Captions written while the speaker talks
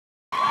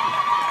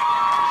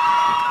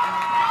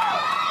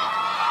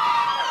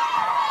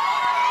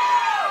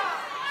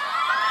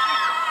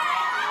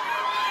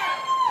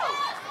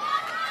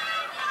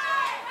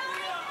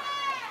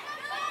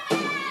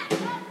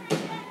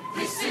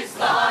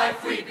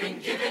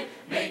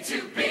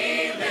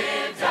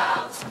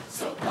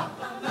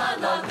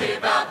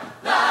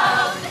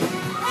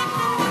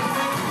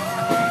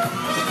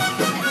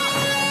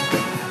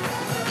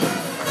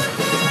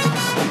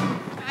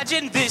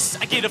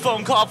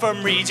phone call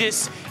from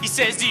Regis. He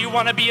says, do you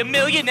want to be a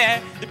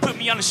millionaire? They put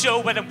me on a show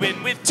where I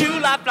win with 2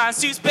 lifelines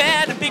to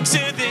spare. And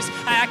picture this,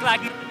 I act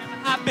like nothing ever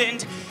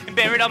happened and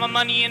buried all my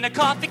money in a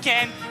coffee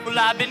can. Well,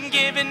 I've been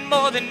given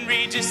more than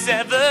Regis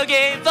ever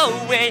gave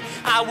away.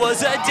 I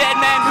was a dead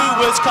man who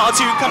was called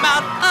to come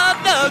out of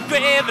the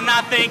grave, and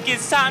I think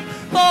it's time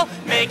for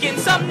making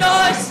some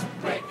noise.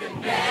 Break the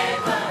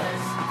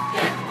neighbors,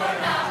 get the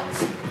word out.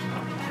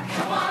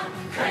 Come on,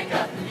 crank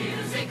up the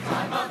music,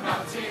 climb a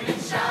mountain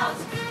and shout.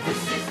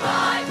 This is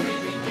life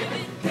we've been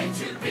given, meant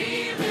to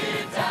be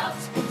lived out.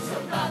 So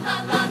la la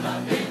la la,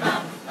 live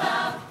out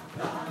loud.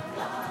 La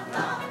la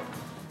la,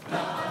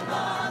 la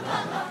la la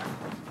la,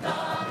 la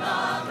la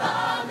la,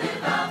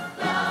 live out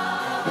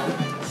loud.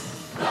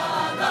 La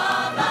la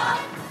la,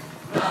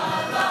 la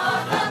la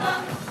la la,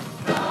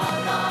 la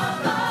la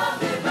la,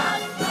 live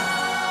out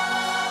loud.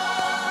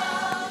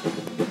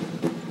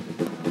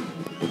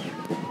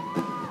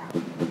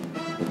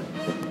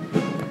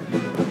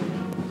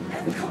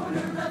 At the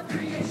corner of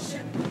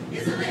creation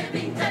is a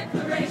living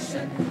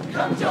declaration.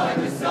 Come join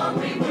the song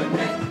we were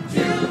meant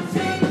to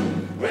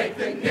sing. Break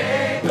the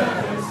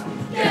neighbors,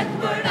 get the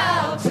word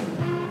out.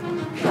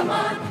 Come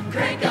on,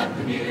 crank up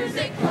the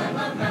music, climb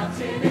a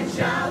mountain and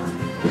shout.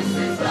 This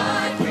is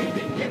life we've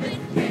been given,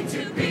 meant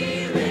to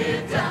be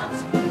lived out.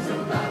 So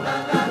la la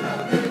la la,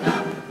 live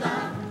out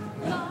loud.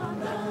 La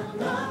la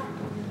la,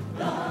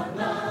 la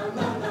la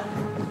la la,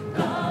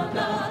 la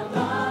la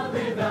la,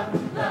 live out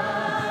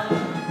loud.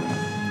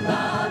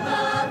 La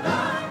la la,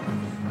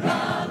 la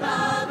la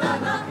la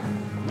la,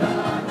 la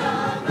la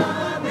la,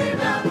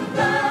 live out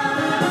loud.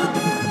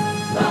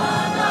 La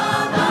la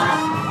la,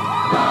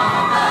 la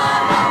la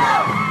la la,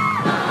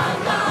 la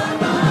la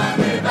la,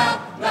 live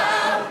out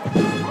loud.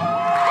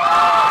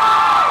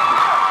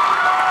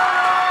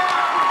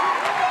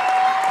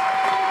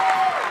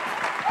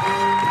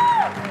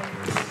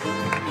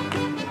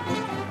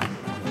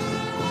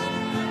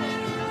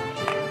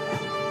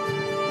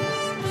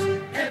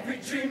 Every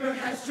dreamer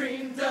has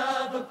dreamed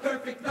of a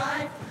perfect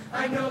life.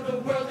 I know the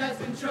world has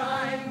been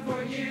trying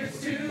for years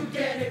to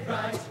get it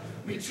right.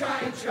 We try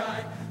and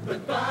try,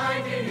 but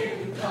find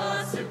it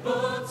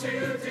impossible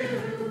to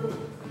do.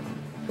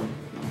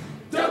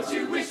 Don't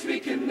you wish we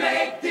could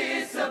make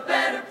this a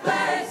better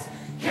place?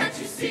 Can't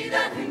you see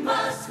that we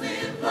must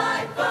live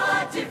life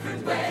a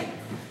different way?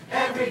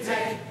 Every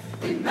day,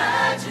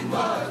 imagine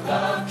what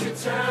love could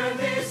turn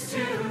this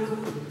to.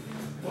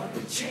 What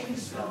would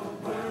change the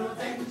world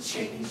and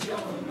change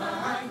your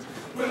mind?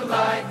 We'll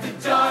light the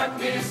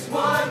darkness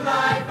one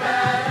life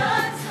at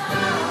a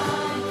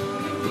time.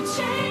 If we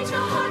change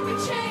our heart, we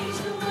change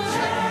the world.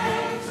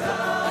 Change the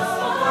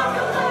world.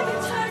 A light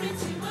can turn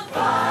into a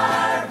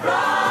fire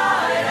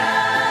bright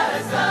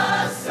as the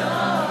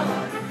sun.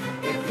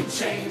 If we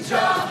change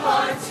our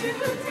heart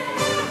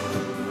today,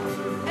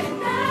 and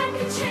that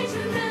can change a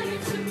million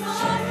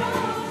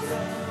tomorrows.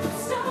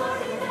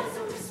 Started as a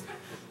whisper,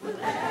 will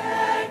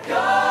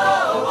echo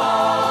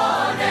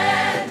on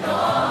and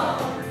on.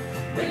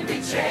 When we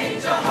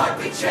change our heart,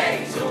 we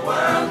change the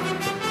world.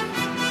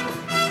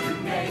 You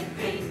may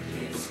think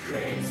it's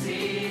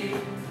crazy,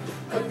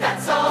 but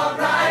that's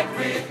alright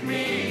with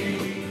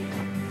me.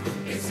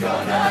 It's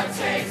gonna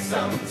take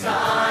some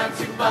time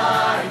to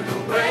find a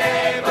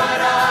way,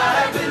 but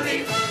I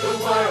believe the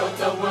world,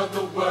 the world,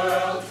 the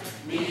world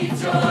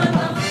needs your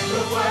love.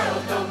 The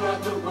world, the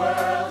world, the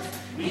world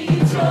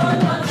needs your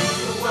love.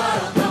 The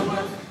world, the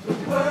world, the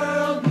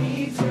world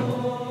needs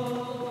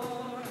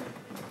your.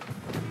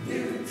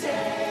 New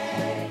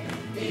day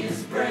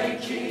is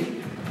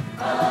breaking,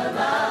 a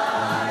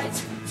light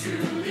to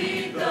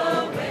lead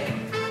the way.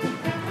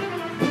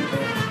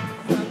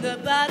 From the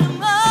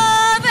bottom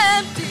of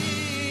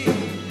empty,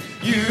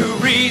 you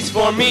reached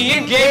for me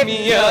and gave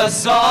me a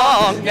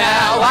song.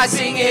 Now I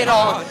sing it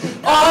on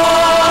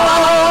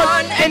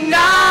and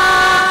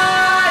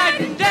night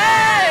and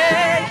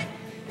day.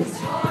 It's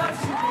hard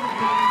to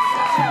believe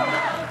such a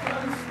love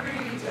comes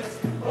free. Just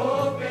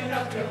open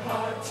up your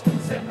heart,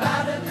 step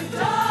out of the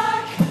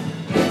dark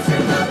into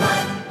the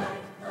light,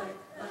 light, light,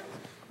 light.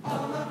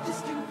 All of this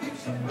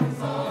confusion is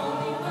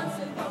only one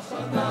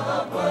solution. The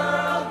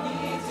world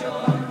needs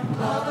your.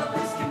 All of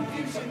this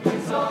confusion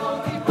is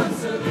only one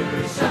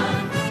solution.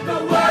 The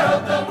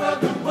world, the world,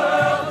 the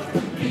world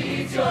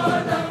needs your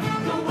love.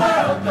 The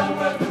world, the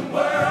world, the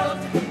world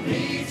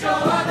needs your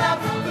love.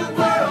 The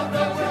world,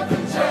 the world, the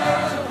world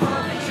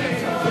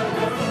needs your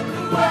love.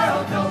 The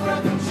world, the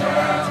world, the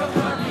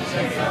world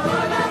needs your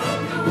love.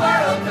 The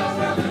world, the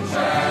world, the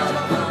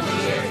world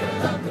needs your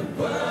love. The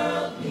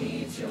world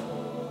needs your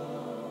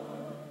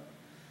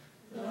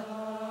love.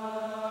 Come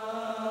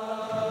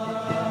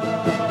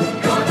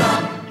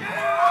on.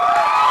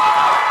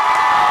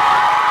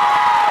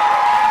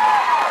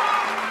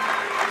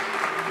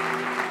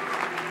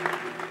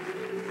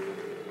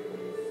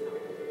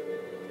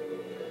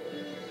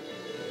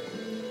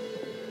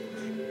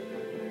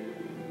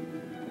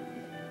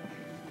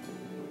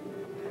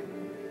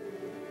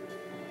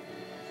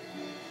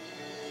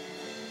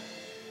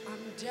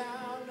 I'm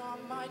down on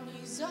my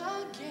knees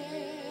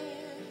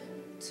again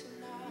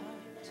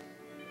tonight.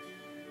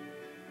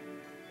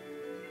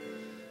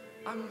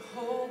 I'm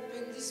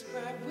hoping this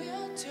spread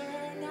will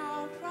turn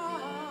out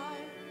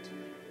right.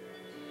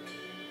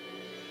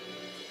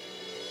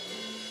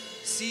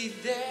 See,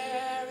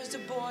 there is a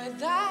boy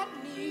that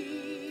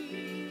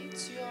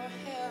needs your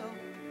help.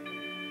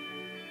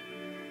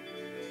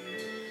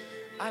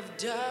 I've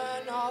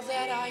done all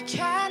that I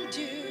can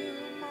do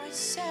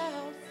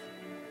myself.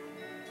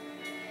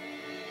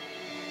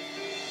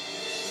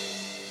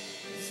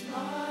 His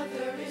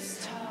mother is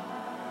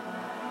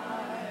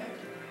tired.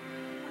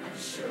 I'm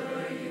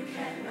sure you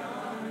can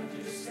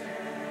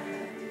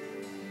understand.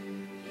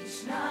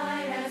 Each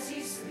night as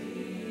he sleeps,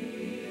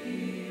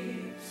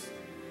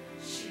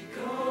 she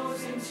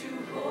goes in to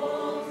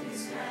hold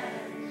his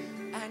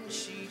hand, and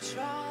she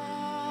tries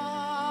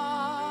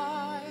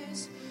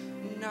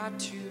not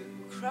to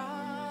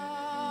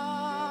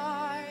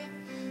cry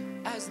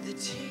as the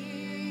tears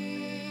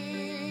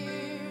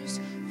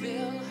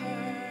fill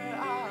her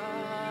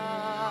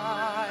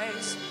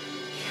eyes.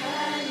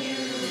 Can you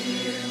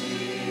hear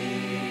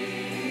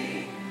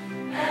me?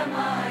 Am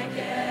I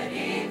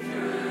getting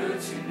through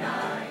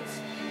tonight?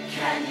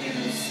 Can you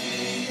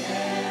see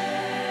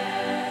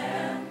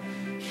him?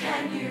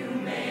 Can you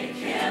make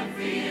him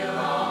feel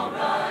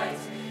alright?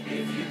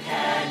 If you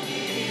can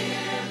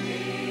hear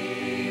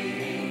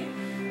me,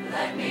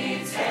 let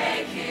me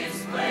take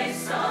his place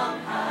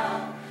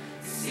somehow.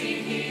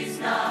 See, he's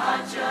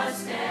not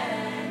just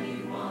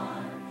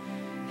anyone,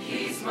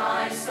 he's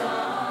my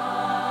son.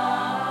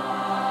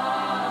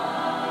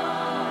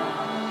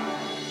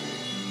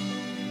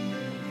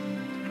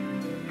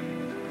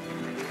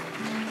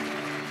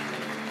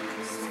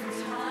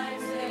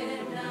 Sometimes late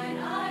at night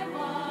I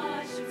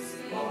watch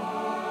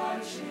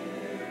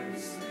him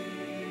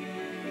sleep.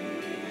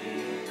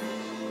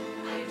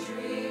 I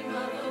dream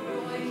of a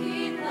boy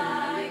he'd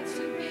like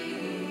to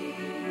be.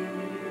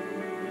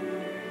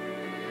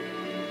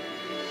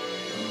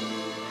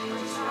 I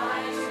try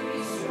to be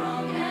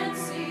strong and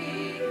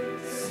see him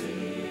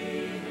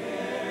through.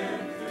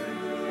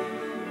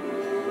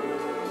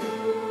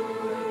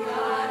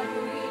 God,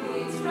 who he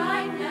needs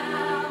right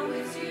now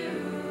is you.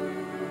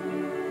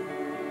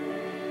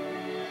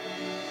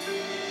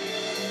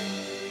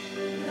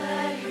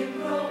 Let him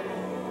grow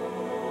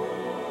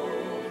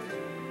old.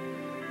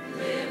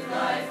 Live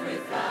life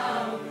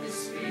without this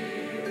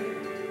fear.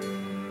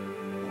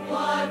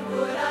 What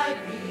would I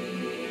be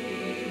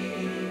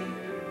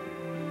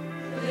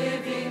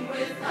living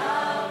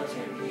without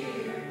him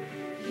here?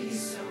 He's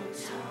so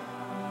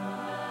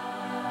tired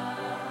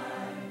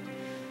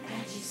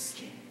and he's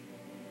scared.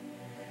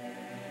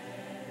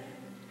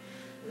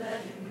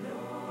 Let him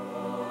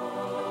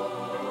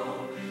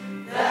know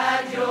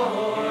that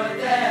you're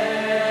there.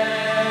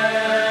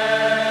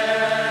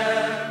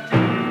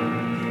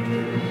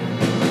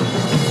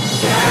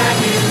 Can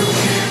you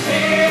hear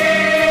me?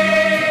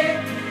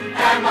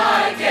 Am I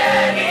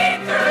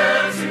getting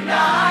through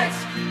tonight?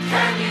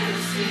 Can you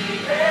see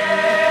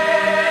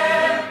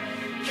him?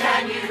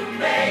 Can you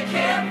make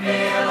him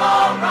feel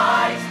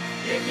alright?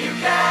 If you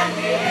can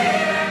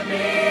hear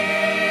me,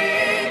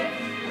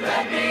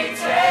 let me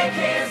take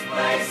his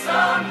place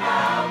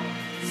somehow.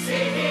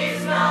 See,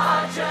 he's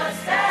not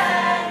just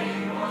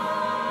anyone.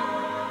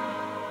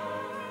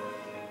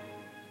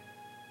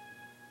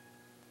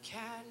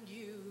 Can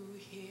you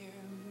hear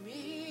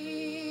me?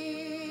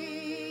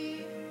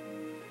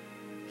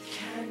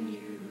 Can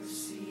you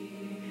see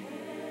him?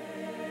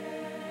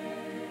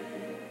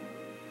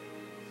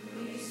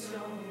 Please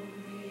don't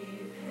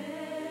leave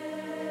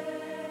him.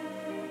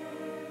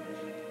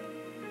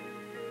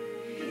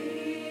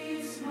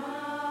 He's my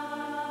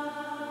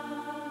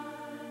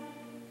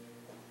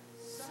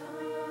son.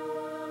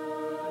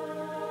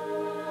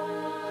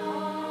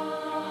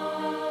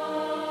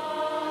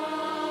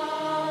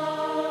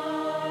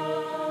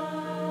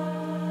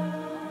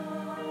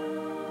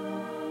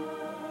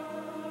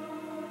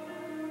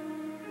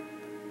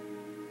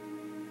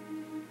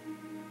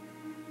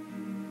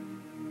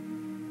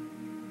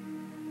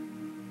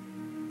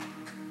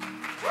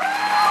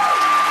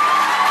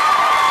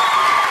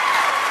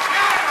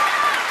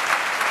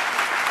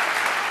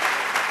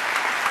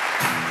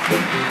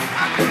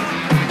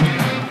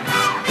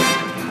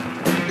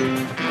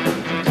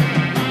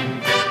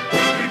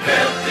 We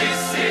built this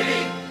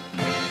city.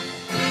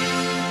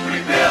 We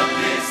built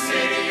this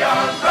city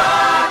on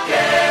rock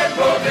and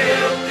roll.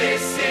 Built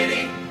this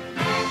city.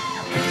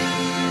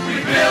 We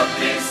built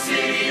this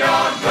city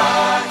on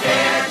rock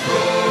and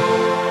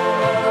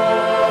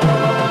roll.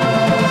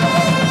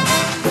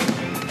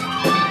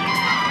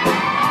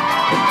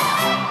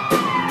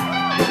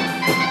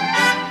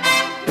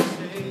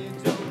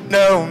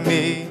 Know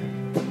me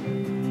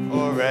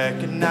or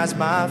recognize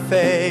my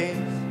face.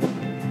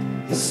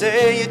 You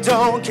say you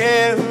don't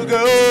care who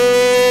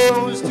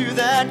goes to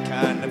that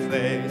kind of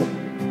place.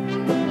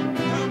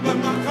 But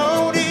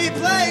Marconi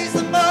plays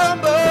the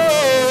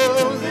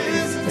mumbles.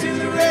 Listen to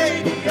the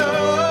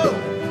radio.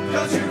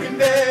 Don't you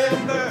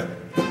remember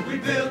we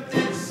built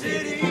this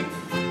city?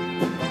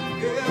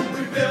 Yeah,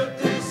 we built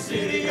this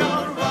city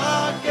on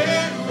rock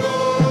and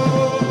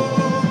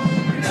roll.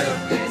 We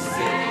built this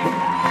city.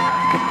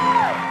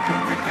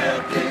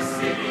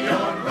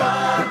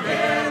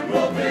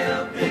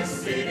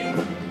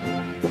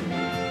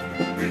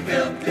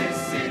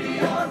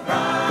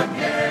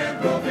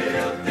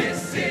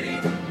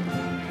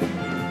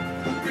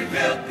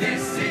 built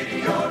this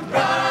city on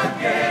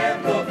rock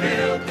and roll.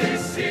 Built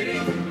this city.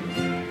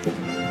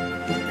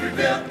 We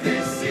built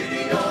this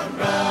city on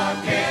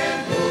rock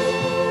and roll.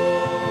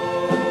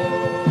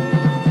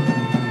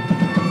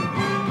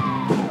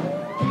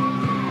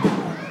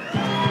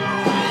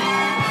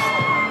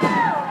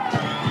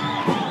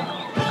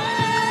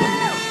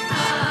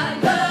 I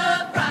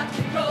love rock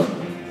and roll.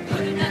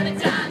 Put another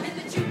dime in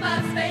the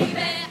jukebox,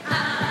 baby.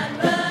 I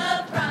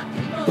love rock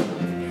and roll.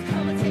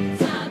 Come on, take your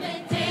time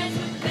and dance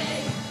with me.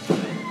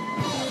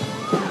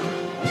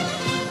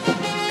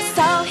 I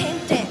saw him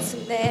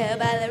dancing there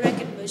by the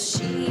record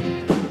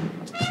machine.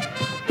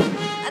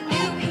 I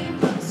knew he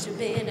must have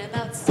been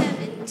about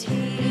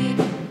 17.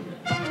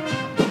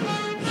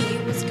 He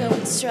was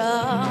going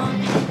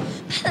strong,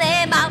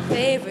 playing my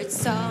favorite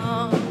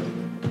song.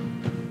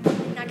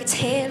 And I could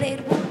tell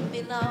it wouldn't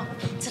be long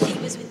till he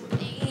was with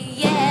me,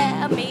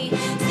 yeah, me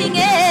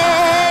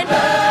singing.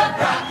 Love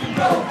rock and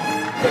roll.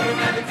 Put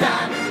another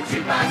dime in the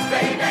jukebox,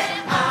 baby.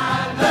 I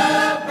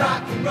love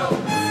rock and roll.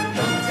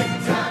 Come on, take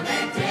your time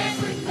and dance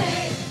with me.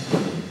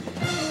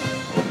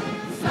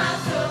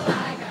 Smiled so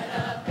I got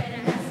up and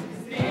I asked him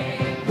his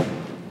name.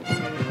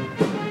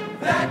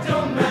 That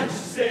don't matter,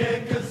 she said,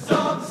 'cause it's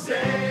all the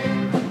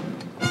same.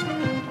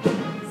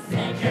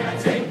 Said, Can I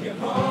take you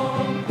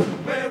home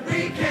where we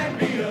can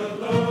be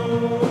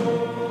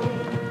alone?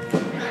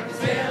 And I can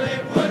tell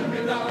it wouldn't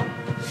be long.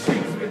 She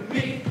was with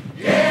me,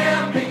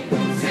 yeah, me,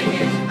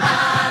 singing.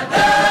 I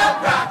love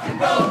rock and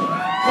roll.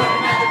 Put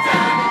another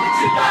dime in the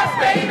jukebox,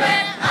 baby.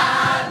 I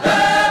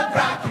love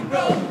rock and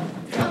roll.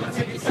 Come on,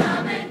 take your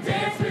time and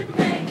dance with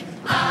me.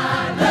 I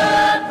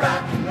love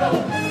rock and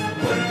roll.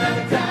 Put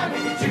another dime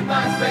in the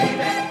jukebox,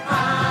 baby. I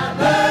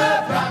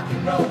love rock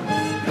and roll.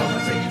 Come on,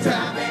 take your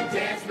time and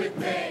dance with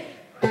me.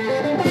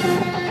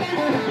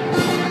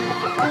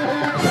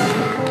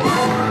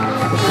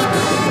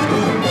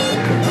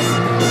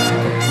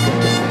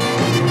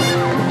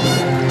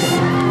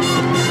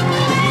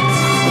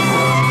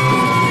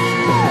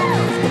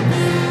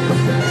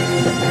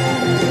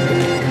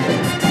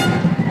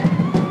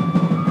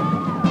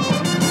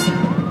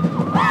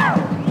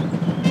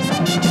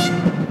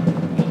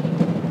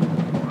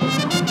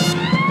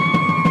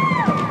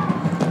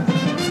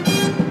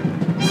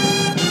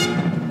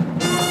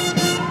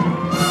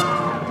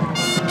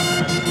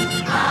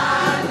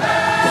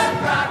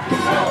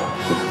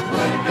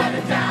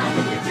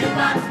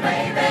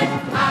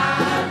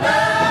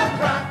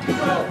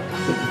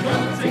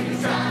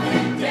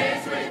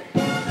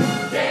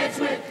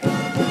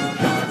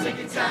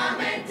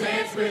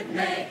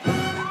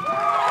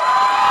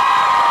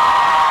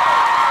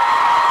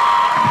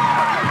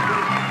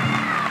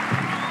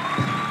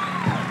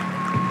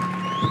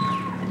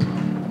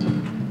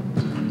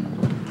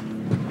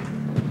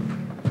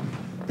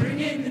 Bring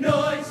in the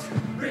noise,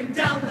 bring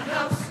down the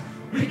house.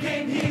 We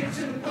came here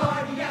to the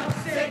party out.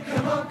 Said,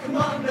 come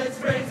on, let's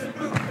raise the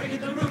roof. Bring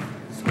in the roof,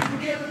 so we can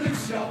get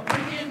loose, y'all.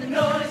 Bring in the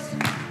noise,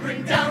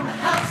 bring down the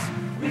house.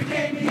 We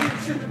came here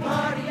to the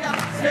party out.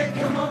 Said,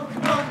 come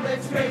on,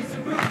 let's raise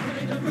the roof.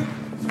 Bring in the roof,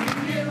 so we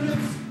can get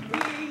loose.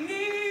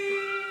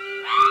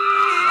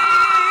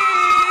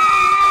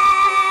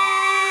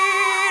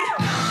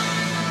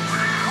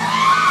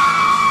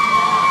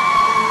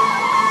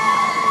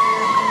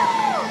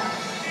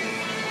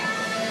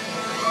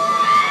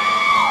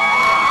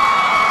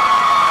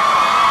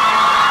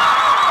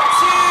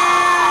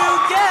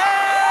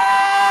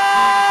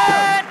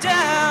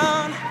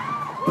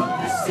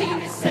 The scene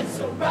is set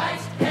so right.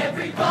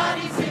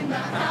 Everybody's in the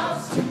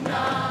house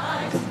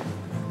tonight.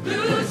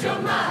 Lose your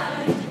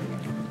mind.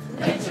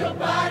 Let your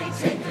body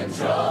take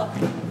control.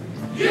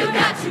 You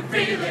got to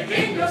feel it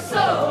in your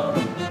soul.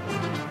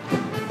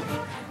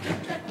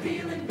 Get that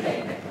feeling,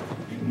 baby.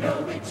 You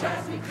know it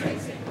drives me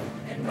crazy.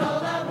 And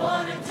all I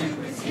wanna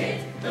do is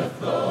hit the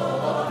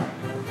floor.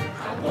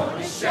 I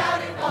wanna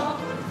shout it all.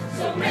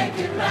 So make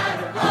it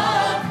louder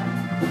up.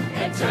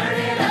 And turn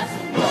it up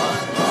some more.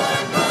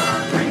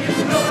 Bring in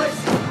the noise,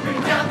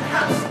 bring down the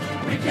house.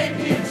 We came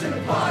here to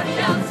the party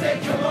out. Say,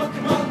 come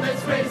on,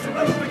 let's raise the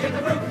roof. Bring in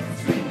the roof,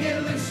 swing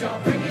it loose, y'all.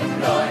 Bring in the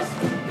noise,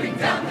 bring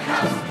down the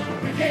house.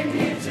 We came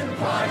here to the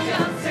party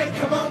out. Say,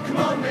 come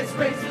on, let's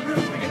raise the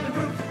roof. Bring in the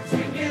roof,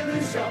 swing it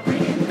loose, y'all.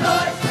 Bring in the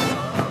noise.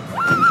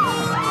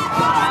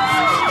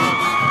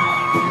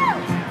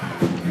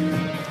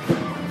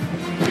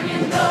 Bring in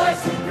the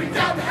noise, bring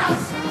down the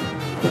house.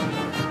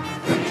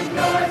 Bring in the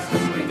noise,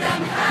 bring down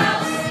the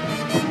house.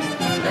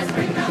 Let's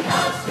bring the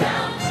house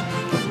down.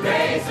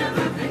 Raise the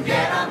roof and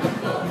get on the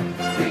floor.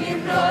 Bring in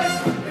noise,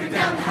 bring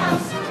down the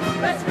house.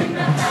 Let's bring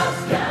the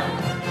house down.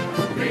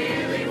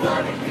 Really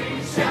wanna hear